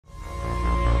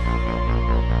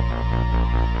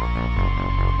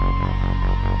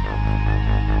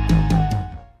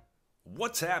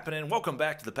What's happening? Welcome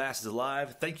back to The Pass is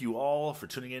Alive. Thank you all for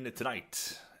tuning in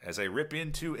tonight as I rip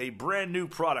into a brand new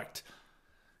product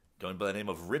going by the name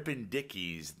of Rippin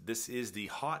Dicky'S. This is the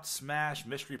Hot Smash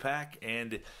Mystery Pack,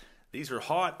 and these are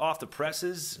hot off the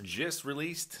presses, just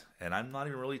released, and I'm not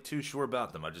even really too sure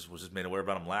about them. I was just made aware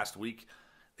about them last week.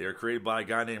 They are created by a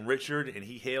guy named Richard, and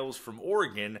he hails from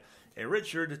Oregon, and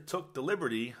Richard took the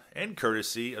liberty and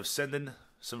courtesy of sending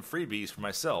some freebies for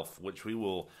myself, which we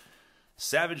will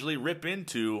savagely rip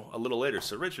into a little later.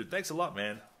 So Richard, thanks a lot,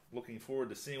 man. Looking forward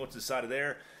to seeing what's inside of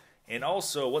there, and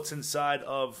also what's inside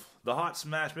of the Hot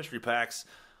Smash Mystery Packs.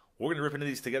 We're going to rip into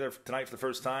these together tonight for the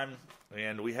first time,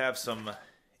 and we have some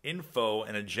info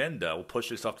and agenda. We'll push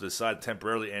this off to the side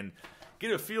temporarily and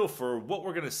get a feel for what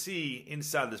we're going to see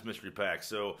inside this mystery pack.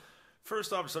 So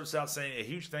first off, it starts out saying a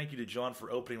huge thank you to John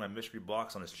for opening my mystery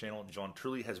box on his channel. John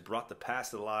truly has brought the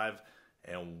past alive,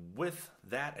 and with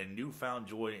that, a newfound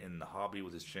joy in the hobby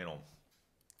with his channel.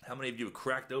 How many of you have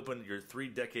cracked open your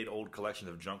 3-decade-old collection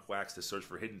of junk wax to search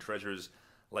for hidden treasures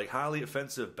like highly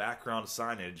offensive background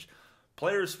signage,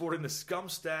 players sporting the scum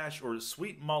stash or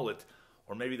sweet mullet,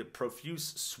 or maybe the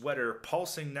profuse sweater,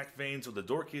 pulsing neck veins of the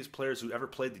dorkiest players who ever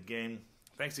played the game?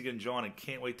 Thanks again, John, and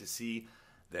can't wait to see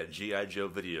that G.I. Joe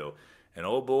video. And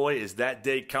oh boy, is that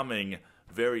day coming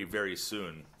very, very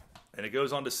soon. And it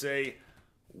goes on to say,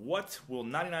 what will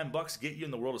 99 bucks get you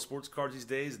in the world of sports cards these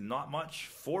days? Not much.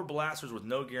 4 blasters with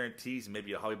no guarantees,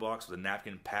 maybe a hobby box with a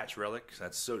napkin patch relic.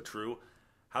 That's so true.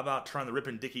 How about trying the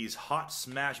Rippin Dicky'S Hot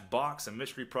Smash box, a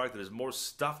mystery product that is more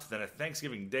stuffed than a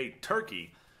Thanksgiving Day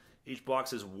turkey? Each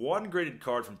box is 1 graded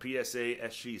card from PSA,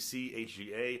 SGC,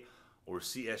 HGA, or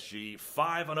CSG,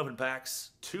 5 unopened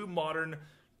packs, 2 modern,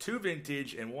 2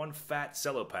 vintage, and 1 fat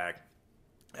cello pack.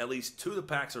 At least 2 of the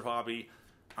packs are hobby.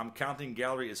 I'm counting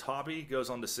gallery as hobby. Goes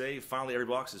on to say, finally every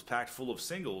box is packed full of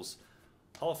singles.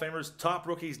 Hall of Famers, top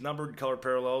rookies, numbered color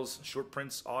parallels, short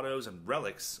prints, autos, and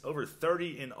relics. Over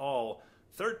 30 in all.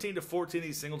 13 to 14 of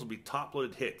these singles will be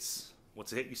top-loaded hits.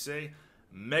 What's a hit, you say?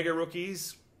 Mega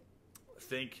rookies.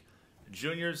 Think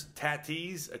juniors,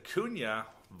 Tatis, Acuna,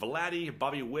 Vladdy,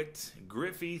 Bobby Witt,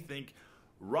 Griffey. Think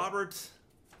Robert,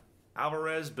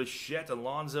 Alvarez, Bichette,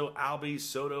 Alonso, Albie,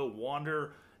 Soto,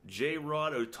 Wander,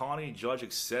 J-Rod, Ohtani, Judge,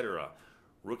 etc.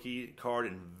 Rookie card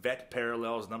and vet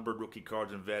parallels, numbered rookie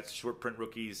cards and vets, short print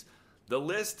rookies. The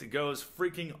list goes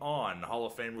freaking on. Hall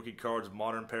of Fame rookie cards,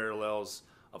 modern parallels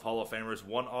of Hall of Famers,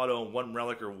 1 auto, 1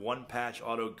 relic, or 1 patch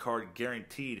auto card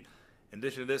guaranteed. In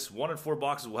addition to this, 1 in 4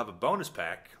 boxes will have a bonus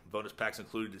pack. Bonus packs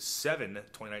include 7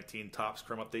 2019 Topps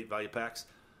Chrome Update value packs,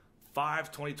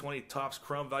 5 2020 Topps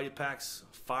Chrome value packs,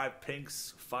 5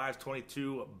 pinks, 5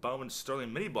 22 Bowman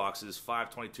Sterling mini boxes, 5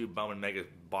 22 Bowman Mega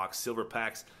Box silver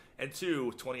packs, and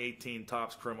 2 2018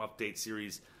 Topps Chrome Update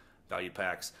Series value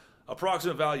packs.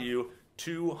 Approximate value,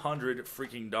 $200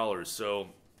 freaking dollars. So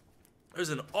there's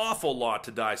an awful lot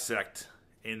to dissect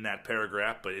in that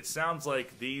paragraph, but it sounds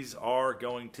like these are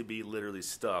going to be literally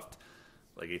stuffed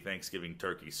like a Thanksgiving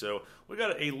turkey. So we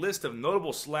got a list of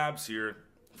notable slabs here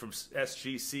from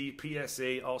SGC,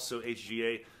 PSA, also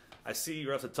HGA. I see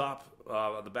you're at the top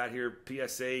of the bat here,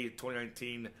 PSA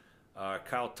 2019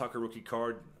 Kyle Tucker rookie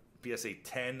card, PSA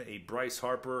 10, a Bryce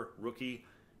Harper rookie,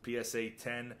 PSA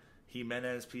 10,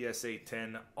 Jimenez, PSA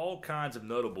 10, all kinds of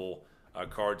notable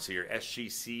cards here.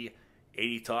 SGC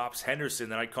 80 Topps,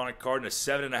 Henderson, an iconic card in a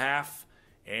 7.5,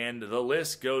 and the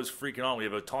list goes freaking on. We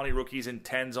have Ohtani rookies in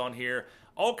 10s on here,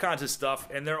 all kinds of stuff,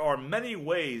 and there are many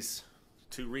ways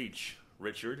to reach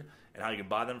Richard and how you can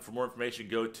buy them. For more information,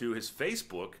 go to his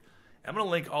Facebook. I'm going to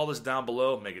link all this down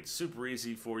below, make it super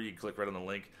easy for you. You can click right on the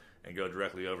link and go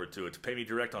directly over to it. To pay me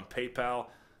direct on PayPal,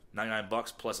 99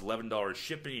 bucks plus $11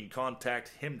 shipping. You can contact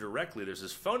him directly. There's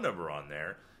his phone number on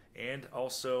there, and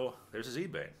also there's his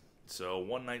eBay. So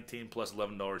 $119 plus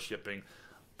 $11 shipping.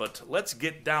 But let's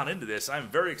get down into this. I'm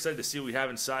very excited to see what we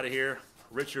have inside of here.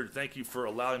 Richard, thank you for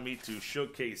allowing me to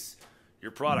showcase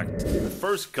your product.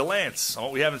 First glance on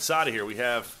what we have inside of here. We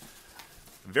have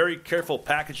very careful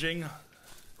packaging,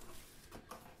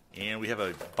 and we have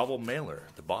a bubble mailer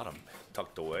at the bottom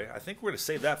tucked away. I think we're going to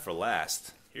save that for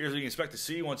last. Here's what you can expect to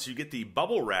see once you get the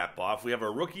bubble wrap off. We have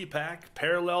our rookie pack,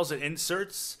 parallels and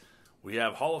inserts. We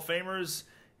have Hall of Famers,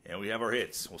 and we have our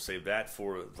hits. We'll save that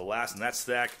for the last in that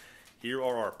stack. Here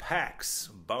are our packs.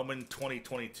 Bowman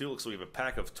 2022. Looks like we have a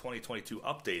pack of 2022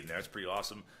 update in there. That's pretty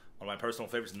awesome. One of my personal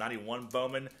favorites, 91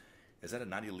 Bowman. Is that a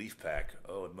 90 leaf pack?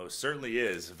 Oh, it most certainly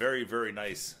is. Very, very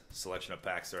nice selection of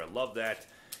packs there. I love that.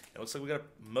 It looks like we got a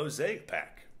mosaic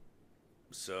pack.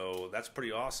 So that's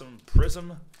pretty awesome.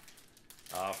 Prism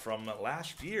from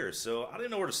last year. So I don't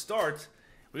even know where to start.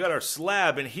 We got our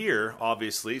slab in here,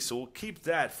 obviously, so we'll keep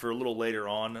that for a little later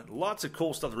on. Lots of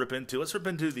cool stuff to rip into. Let's rip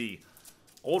into the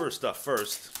older stuff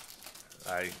first.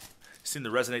 I seem to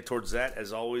resonate towards that,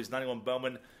 as always. 91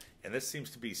 Bowman, and this seems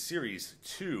to be Series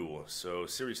 2. So,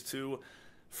 Series 2,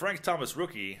 Frank Thomas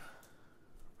rookie.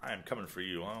 I am coming for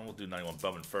you. We'll do 91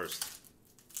 Bowman first.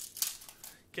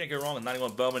 Can't go wrong with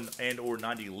 91 Bowman and or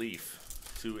 90 Leaf.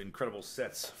 Two incredible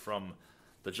sets from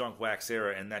the junk wax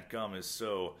era, and that gum is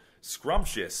so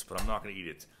scrumptious, but I'm not going to eat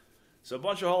it. So a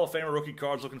bunch of Hall of Famer rookie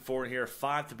cards looking forward here,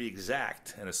 5 to be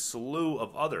exact, and a slew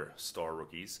of other star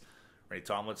rookies. Randy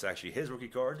Tomlin's actually his rookie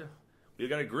card. We've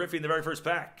got a Griffey in the very first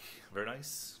pack. Very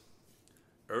nice.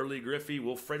 Early Griffey,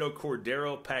 Wilfredo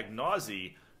Cordero,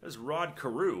 Pagnozzi. There's Rod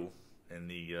Carew in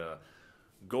the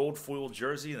gold foil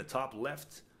jersey in the top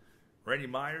left. Randy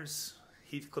Myers,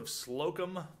 Heathcliff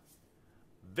Slocum,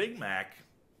 Big Mac,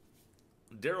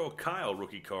 Darryl Kyle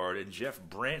rookie card, and Jeff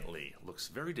Brantley. Looks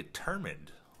very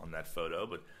determined on that photo,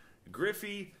 but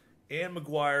Griffey and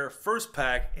McGuire, first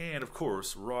pack, and of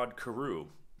course, Rod Carew.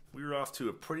 We were off to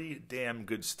a pretty damn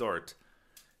good start.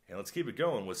 And let's keep it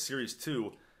going with Series 2,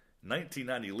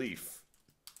 1990 Leaf.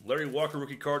 Larry Walker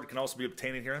rookie card can also be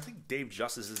obtained in here. I think Dave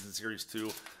Justice is in Series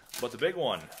 2. But the big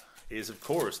one is, of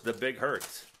course, the Big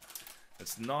Hurt.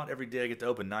 It's not every day I get to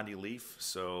open 90 Leaf,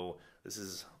 so this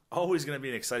is always going to be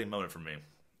an exciting moment for me.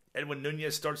 Edwin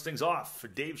Nunez starts things off for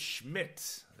Dave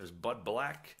Schmidt. There's Bud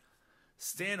Black.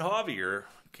 Stan Javier.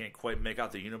 Can't quite make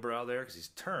out the unibrow there because he's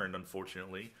turned,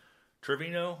 unfortunately.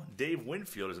 Trevino. Dave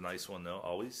Winfield is a nice one, though,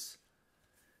 always.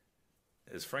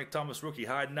 Is Frank Thomas rookie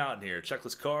hiding out in here?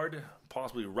 Checklist card.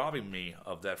 Possibly robbing me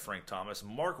of that Frank Thomas.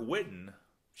 Mark Whitten.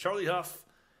 Charlie Huff.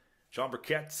 John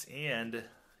Burkett. And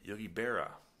Yogi Berra.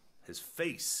 His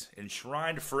face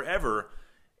enshrined forever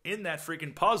in that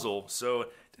freaking puzzle. So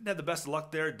didn't have the best of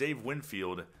luck there. Dave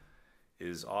Winfield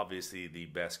is obviously the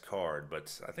best card,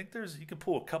 but I think you can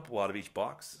pull a couple out of each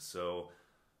box. So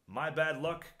my bad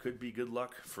luck could be good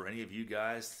luck for any of you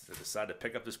guys that decide to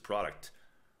pick up this product.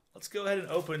 Let's go ahead and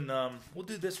open. We'll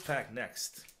do this pack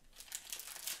next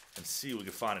and see what we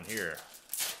can find in here.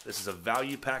 This is a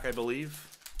value pack, I believe.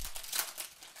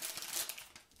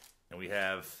 And we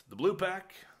have the blue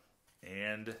pack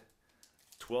and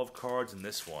 12 cards in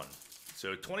this one.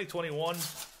 So 2021,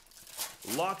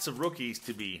 lots of rookies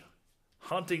to be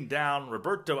hunting down.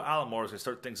 Roberto Alomar is going to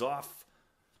start things off.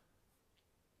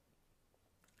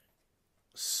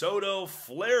 Soto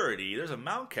Flaherty. There's a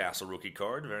Mountcastle rookie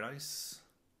card. Very nice.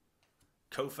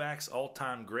 Koufax,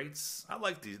 all-time greats. I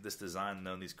like this design,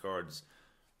 though, in these cards.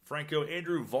 Franco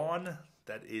Andrew Vaughn.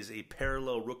 That is a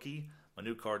parallel rookie. My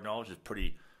new card knowledge is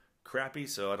pretty crappy,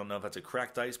 so I don't know if that's a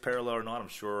cracked ice parallel or not. I'm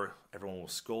sure everyone will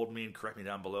scold me and correct me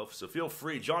down below, so feel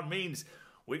free. John Means,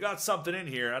 we got something in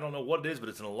here. I don't know what it is, but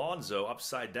it's an Alonso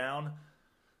upside down.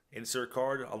 Insert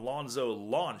card. Alonso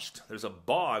launched. There's a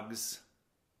Boggs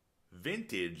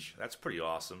vintage. That's pretty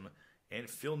awesome. And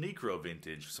Phil Necro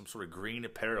vintage. Some sort of green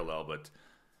parallel, but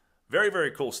very,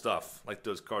 very cool stuff. Like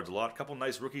those cards a lot. A couple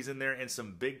nice rookies in there and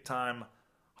some big-time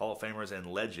Hall of Famers and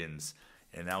legends.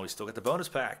 And now we still got the bonus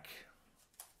pack.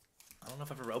 I don't know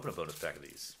if I've ever opened a bonus pack of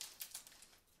these.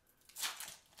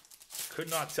 Could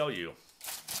not tell you.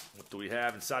 What do we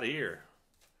have inside of here?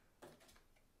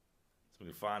 So we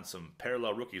can find some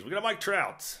parallel rookies. We got a Mike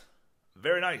Trout.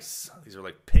 Very nice. These are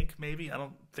like pink, maybe. I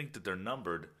don't think that they're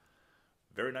numbered.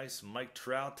 Very nice Mike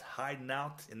Trout hiding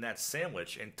out in that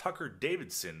sandwich. And Tucker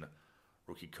Davidson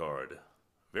rookie card.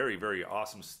 Very, very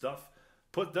awesome stuff.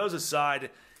 Put those aside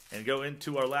and go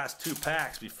into our last two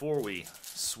packs before we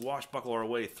swashbuckle our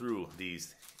way through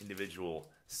these individual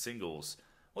singles.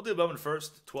 We'll do Bowman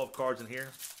first. 12 cards in here.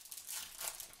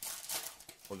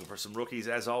 Looking for some rookies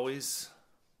as always.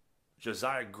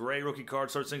 Josiah Gray rookie card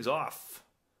starts things off.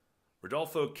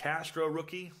 Rodolfo Castro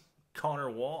rookie. Connor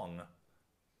Wong.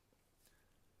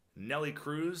 Nelly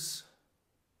Cruz.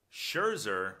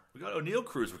 Scherzer. We got O'Neal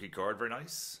Cruz rookie card. Very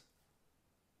nice.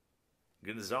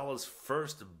 Gonzalez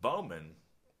first Bowman.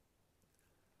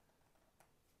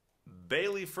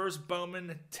 Bailey first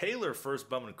Bowman, Taylor first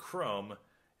Bowman Chrome,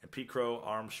 and P. Crow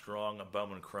Armstrong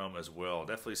Bowman Chrome as well.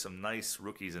 Definitely some nice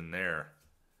rookies in there.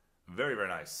 Very, very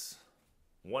nice.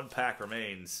 One pack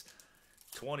remains.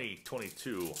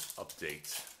 2022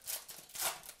 update.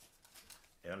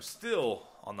 And I'm still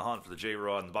on the hunt for the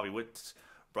J-Rod and the Bobby Witt.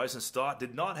 Bryson Stott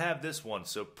did not have this one,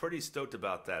 so pretty stoked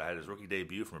about that. I had his rookie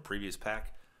debut from a previous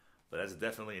pack, but that's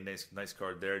definitely a nice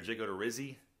card there. Jago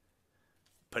DeRizzi,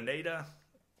 Pineda,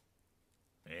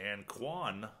 and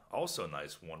Quan, also a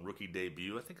nice one, rookie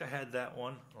debut. I think I had that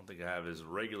one. I don't think I have his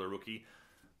regular rookie.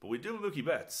 But we do have Mookie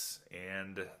Betts,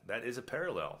 and that is a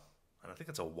parallel. And I think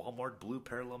it's a Walmart blue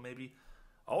parallel maybe.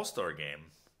 All-Star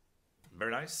Game.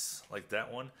 Very nice. Like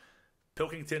that one.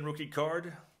 Pilkington rookie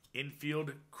card.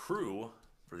 Infield crew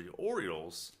for the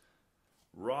Orioles.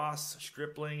 Ross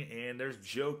Stripling, and there's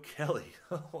Joe Kelly.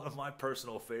 One of my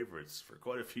personal favorites for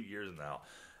quite a few years now.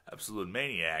 Absolute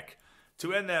maniac.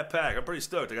 To end that pack, I'm pretty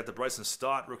stoked. I got the Bryson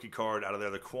Stott rookie card out of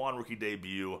there. The Quan rookie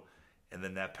debut. And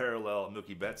then that parallel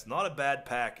Mookie Betts. Not a bad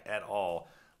pack at all.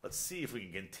 Let's see if we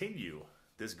can continue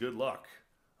this good luck.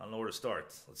 I don't know where to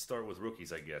start. Let's start with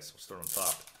rookies, I guess. We'll start on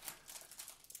top.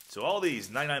 So all these,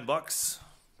 $99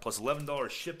 plus $11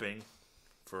 shipping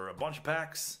for a bunch of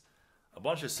packs, a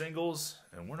bunch of singles,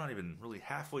 and we're not even really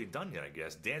halfway done yet, I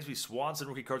guess. Dansby Swanson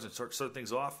rookie cards and start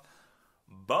things off.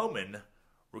 Bowman,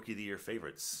 Rookie of the Year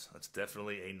favorites. That's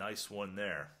definitely a nice one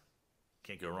there.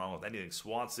 Can't go wrong with anything.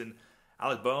 Swanson,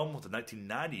 Alec Boehm with the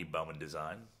 1990 Bowman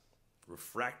design.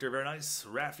 Refractor, very nice.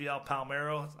 Rafael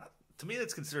Palmeiro. To me,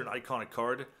 that's considered an iconic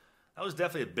card. That was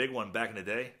definitely a big one back in the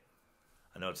day.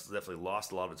 I know it's definitely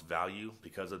lost a lot of its value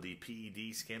because of the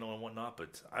PED scandal and whatnot,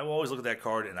 but I will always look at that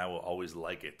card and I will always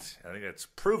like it. I think that's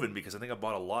proven because I think I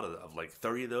bought a lot of like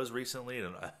 30 of those recently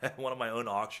in one of my own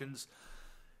auctions.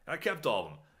 And I kept all of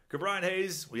them. Ke'Bryan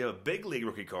Hayes, we have a big league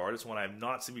rookie card. It's one I've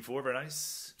not seen before. Very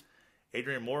nice.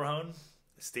 Adrian Morejon,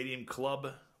 Stadium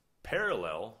Club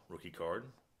Parallel rookie card.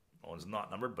 That one's not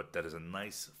numbered, but that is a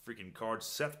nice freaking card.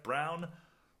 Seth Brown,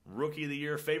 Rookie of the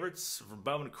Year favorites from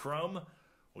Bowman Chrome.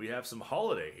 We have some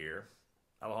Holiday here.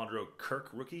 Alejandro Kirk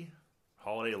rookie.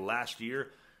 Holiday last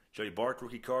year. Jody Bart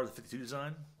rookie card, the 52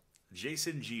 design.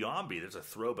 Jason Giambi, there's a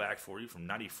throwback for you from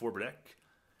 94 Bedeck.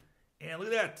 And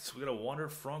look at that. We got a Wander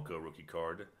Franco rookie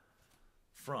card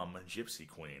from Gypsy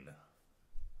Queen.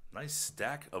 Nice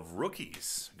stack of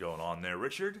rookies going on there,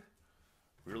 Richard.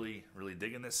 Really, really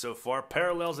digging this so far.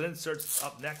 Parallels and inserts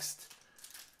up next.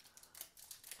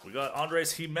 We got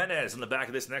Andres Jimenez in the back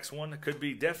of this next one. Could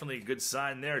be definitely a good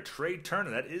sign there. Trey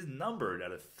Turner, that is numbered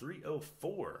at a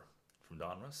 304 from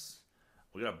Donruss.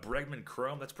 We got a Bregman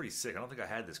Chrome. That's pretty sick. I don't think I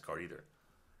had this card either.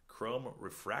 Chrome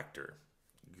Refractor.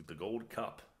 The Gold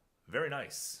Cup. Very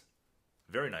nice.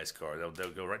 Very nice card.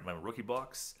 That'll go right in my rookie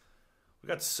box. We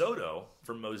got Soto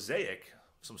from Mosaic.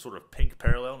 Some sort of pink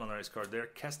parallel. Another nice card there.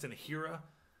 Keston Hiura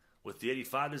with the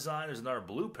 85 design. There's another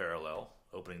blue parallel.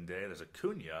 Opening day. There's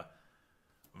Acuna.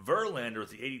 Verlander with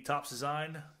the 80 tops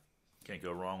design. Can't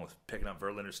go wrong with picking up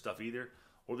Verlander's stuff either.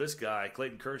 Or this guy,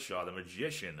 Clayton Kershaw, the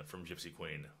Magician from Gypsy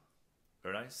Queen.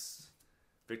 Very nice.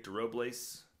 Victor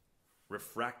Robles.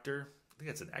 Refractor. I think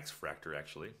that's an X-Fractor,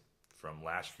 actually, from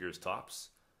last year's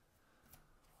tops.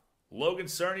 Logan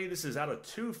Cerny, this is out of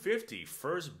 250.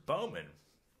 First Bowman.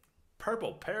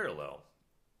 Purple parallel.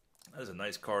 That is a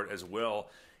nice card as well.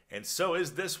 And so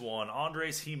is this one.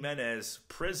 Andres Jimenez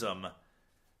Prism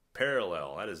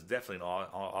Parallel. That is definitely an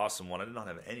awesome one. I did not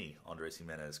have any Andres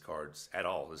Jimenez cards at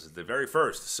all. This is the very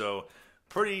first. So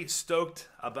pretty stoked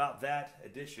about that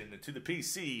addition to the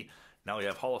PC. Now we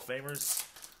have Hall of Famers.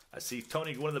 I see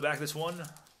Tony Gwynn in the back of this one.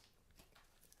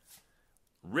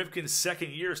 Ripken's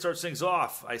second year starts things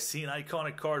off. I see an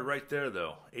iconic card right there,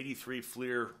 though. 83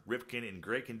 Fleer Ripken in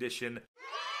great condition.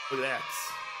 Look at that.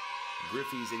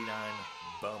 Griffey's 89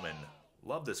 Bowman.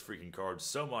 Love this freaking card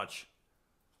so much.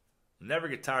 Never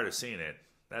get tired of seeing it.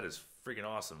 That is freaking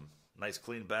awesome. Nice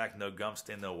clean back. No gum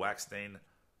stain, no wax stain.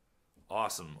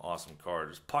 Awesome, awesome card.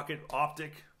 There's Puckett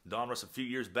Optic. Donruss a few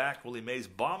years back. Willie Mays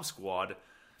Bomb Squad.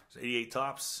 There's 88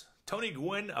 tops. Tony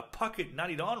Gwynn, a Puckett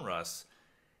 90 Donruss.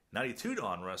 92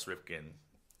 Donruss Ripken.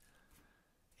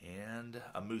 And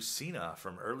a Musina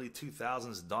from early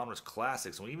 2000s Donruss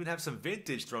Classics. And we even have some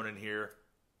vintage thrown in here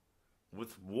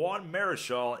with Juan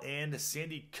Marichal and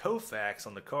Sandy Koufax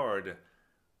on the card.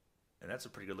 And that's a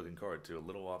pretty good looking card too. A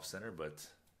little off center, but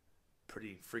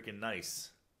pretty freaking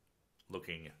nice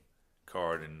looking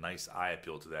card and nice eye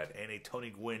appeal to that. And a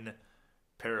Tony Gwynn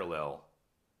parallel.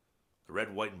 The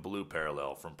red, white, and blue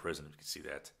parallel from Prison, if you can see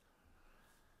that.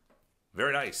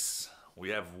 Very nice. We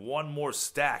have one more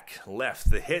stack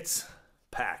left. The hits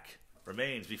pack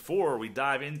remains before we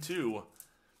dive into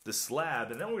the slab.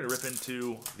 And then we're going to rip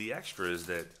into the extras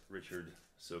that Richard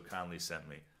so kindly sent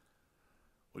me.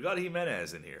 We got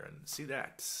Jimenez in here, and see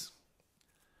that.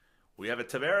 We have a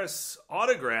Tavares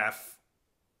autograph.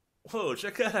 Whoa,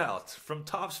 check that out. From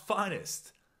Topps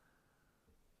Finest.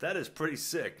 That is pretty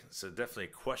sick. So definitely a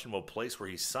questionable place where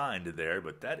he signed there,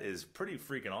 but that is pretty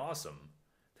freaking awesome.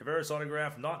 Tavares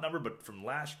autograph, not numbered, but from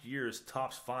last year's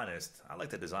Topps Finest. I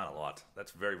like that design a lot.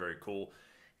 That's very, very cool.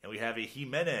 And we have a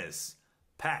Jimenez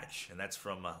patch, and that's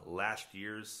from last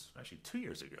year's, actually 2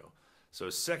 years ago. So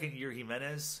second year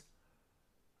Jimenez.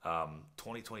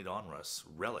 2020 Donruss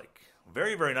Relic.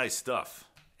 Very, very nice stuff.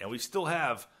 And we still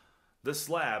have this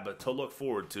slab to look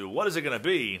forward to. What is it going to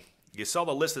be? You saw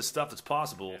the list of stuff that's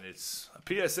possible, and it's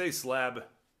a PSA slab.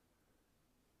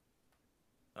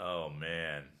 Oh,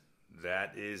 man.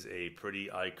 That is a pretty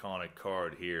iconic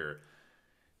card here.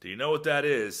 Do you know what that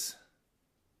is?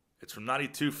 It's from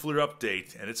 92 Fleer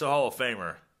Update, and it's a Hall of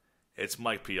Famer. It's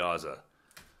Mike Piazza.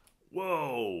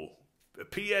 Whoa. A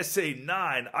PSA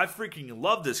 9. I freaking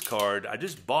love this card. I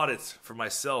just bought it for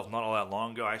myself not all that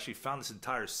long ago. I actually found this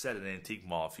entire set at an antique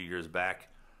mall a few years back.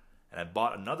 And I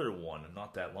bought another one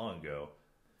not that long ago.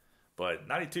 But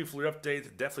 92 Fleer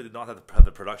Update definitely did not have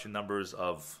the production numbers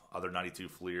of other 92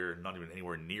 Fleer. Not even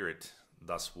anywhere near it.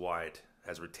 Thus why it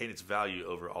has retained its value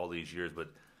over all these years. But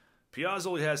Piazza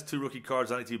only has 2 rookie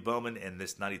cards, 92 Bowman and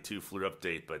this 92 Fleer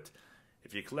Update. But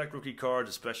if you collect rookie cards,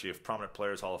 especially if prominent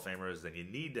players, Hall of Famers, then you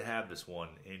need to have this one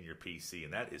in your PC.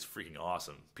 And that is freaking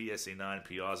awesome. PSA 9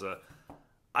 Piazza.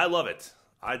 I love it.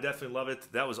 I definitely love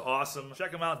it. That was awesome.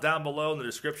 Check them out down below in the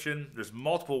description. There's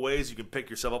multiple ways you can pick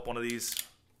yourself up one of these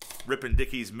Rippin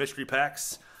Dicky'S mystery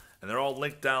packs. And they're all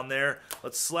linked down there.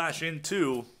 Let's slash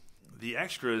into the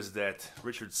extras that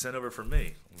Richard sent over for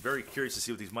me. I'm very curious to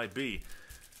see what these might be.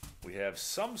 We have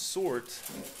some sort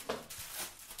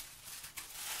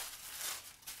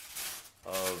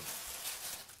of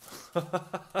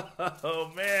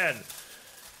oh man,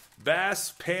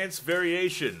 Bass Pants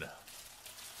Variation.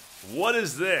 What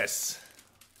is this?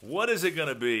 What is it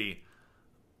gonna be?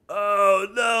 Oh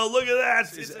no, look at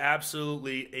that. This is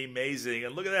absolutely amazing.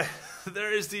 And look at that.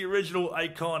 There is the original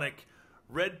iconic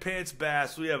red pants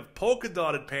bass. We have polka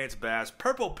dotted pants bass,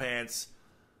 purple pants,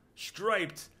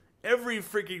 striped, every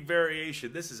freaking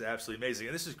variation. This is absolutely amazing.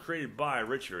 And this is created by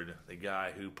Richard, the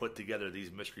guy who put together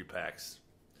these mystery packs.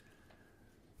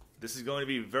 This is going to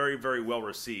be very, very well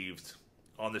received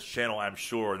on this channel, I'm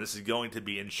sure. This is going to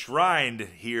be enshrined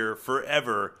here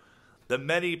forever. The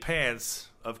many pants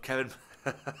of Kevin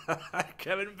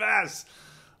Bass.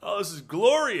 Oh, this is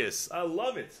glorious. I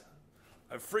love it.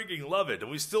 I freaking love it.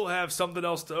 And we still have something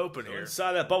else to open here.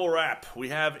 Inside that bubble wrap, we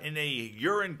have in a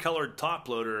urine-colored top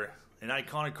loader an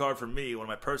iconic card for me, one of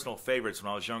my personal favorites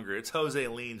when I was younger. It's Jose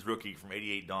Lean's rookie from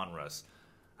 88 Donruss.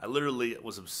 I literally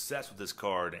was obsessed with this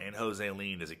card and Jose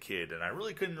Lean as a kid, and I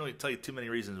really couldn't tell you too many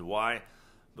reasons why,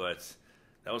 but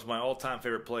that was my all-time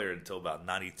favorite player until about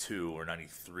 92 or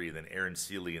 93. Then Aaron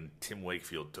Seeley and Tim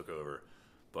Wakefield took over.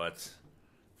 But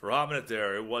for a hot minute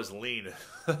there, it was Lean.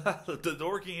 The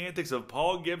dorky antics of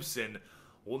Paul Gibson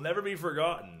will never be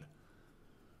forgotten.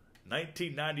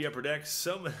 1990 Upper Deck.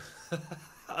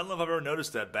 I don't know if I've ever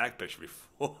noticed that back picture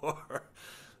before.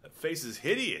 That face is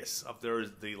hideous. Up there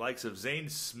is the likes of Zane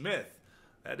Smith.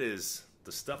 That is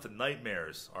the stuff that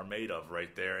nightmares are made of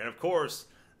right there. And of course,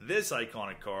 this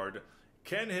iconic card,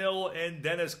 Ken Hill and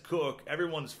Dennis Cook,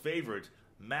 everyone's favorite,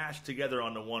 mashed together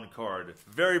onto one card.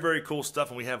 Very, very cool stuff.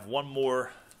 And we have one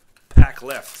more pack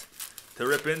left to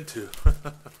rip into.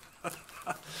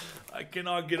 I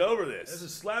cannot get over this. There's a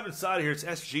slab inside here. It's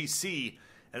SGC.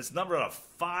 And it's numbered out of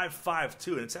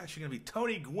 552. And it's actually going to be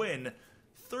Tony Gwynn,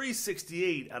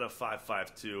 368 out of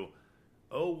 552.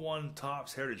 01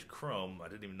 Topps Heritage Chrome. I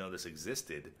didn't even know this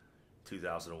existed.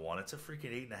 2001. It's a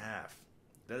freaking 8.5.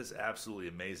 That is absolutely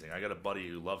amazing. I got a buddy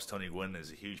who loves Tony Gwynn,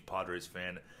 is a huge Padres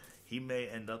fan. He may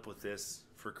end up with this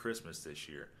for Christmas this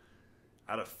year.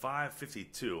 Out of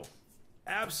 552.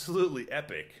 Absolutely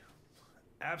epic.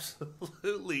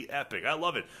 Absolutely epic. I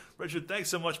love it. Richard, thanks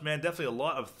so much, man. Definitely a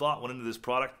lot of thought went into this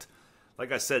product.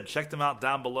 Like I said, check them out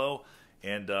down below.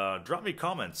 And drop me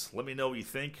comments. Let me know what you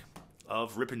think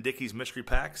of Rippin Dicky'S mystery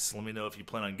packs. Let me know if you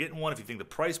plan on getting one. If you think the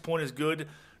price point is good,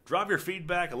 drop your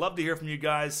feedback. I'd love to hear from you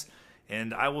guys.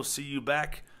 And I will see you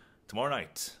back tomorrow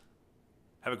night.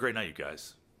 Have a great night, you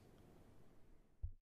guys.